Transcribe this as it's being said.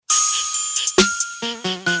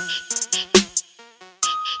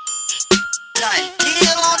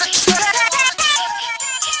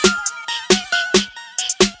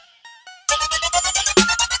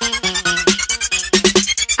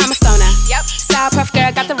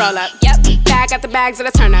roll up. Yep. Bag got the bags of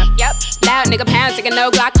the turn up. Yep. Loud nigga pounds, nigga no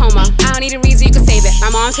glaucoma. I don't need a reason, you can save it. My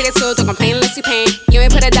mom said it too, don't complain unless you pain. You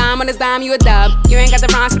ain't put a dime on this dime, you a dub. You ain't got the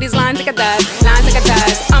rhymes for these lines like a dud. Lines like a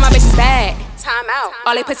dud. All my bitches bad. Time out.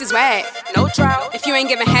 All they pussies red. No drought. If you ain't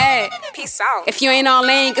giving head, peace out. If you ain't all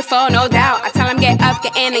in, good for no doubt. I tell them get up,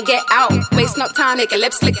 get in, and get out. Waste no time, make your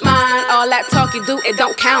lips lick mine. All that talk you do, it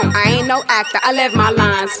don't count. I ain't no actor, I live my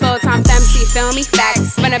lines. Full-time femcee, feel me?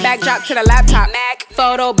 Facts. Run a backdrop to the laptop. Mac.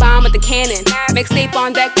 Photo bomb with the Canon. Mixtape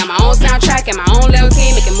on deck, got my own soundtrack and my own little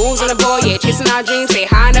team. Making moves on the board, yeah, chasing our dreams. Say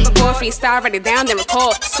hi, never bore. Freestyle, write it down, then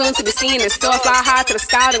record. Soon to be seen in store, fly high to the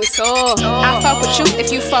sky, then we soar. I fuck with you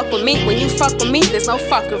if you fuck with me. When you fuck with me, there's no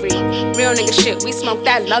fuckery. Real nigga shit, we smoke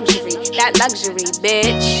that luxury,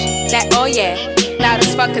 bitch. That, oh yeah, loud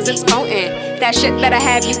as fuck cause it's potent. That shit better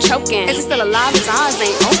have you choking. Is it still alive? His eyes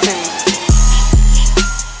ain't open.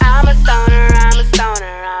 I'm a stoner, I'm a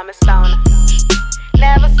stoner, I'm a stoner.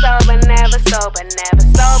 Never sober, never sober, never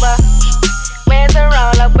sober. Where's the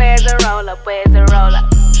roll up, where's the roll up, where's the roll up?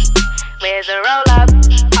 Where's the roll up,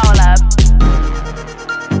 hold up.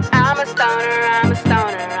 I'm a stoner, I'm a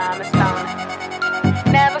stoner, I'm a stoner.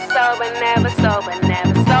 Never sober, never sober,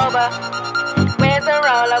 never sober. Where's the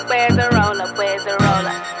roll up, where's the roll up, where's the roll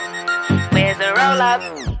up? Where's the roll up,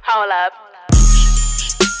 hold up.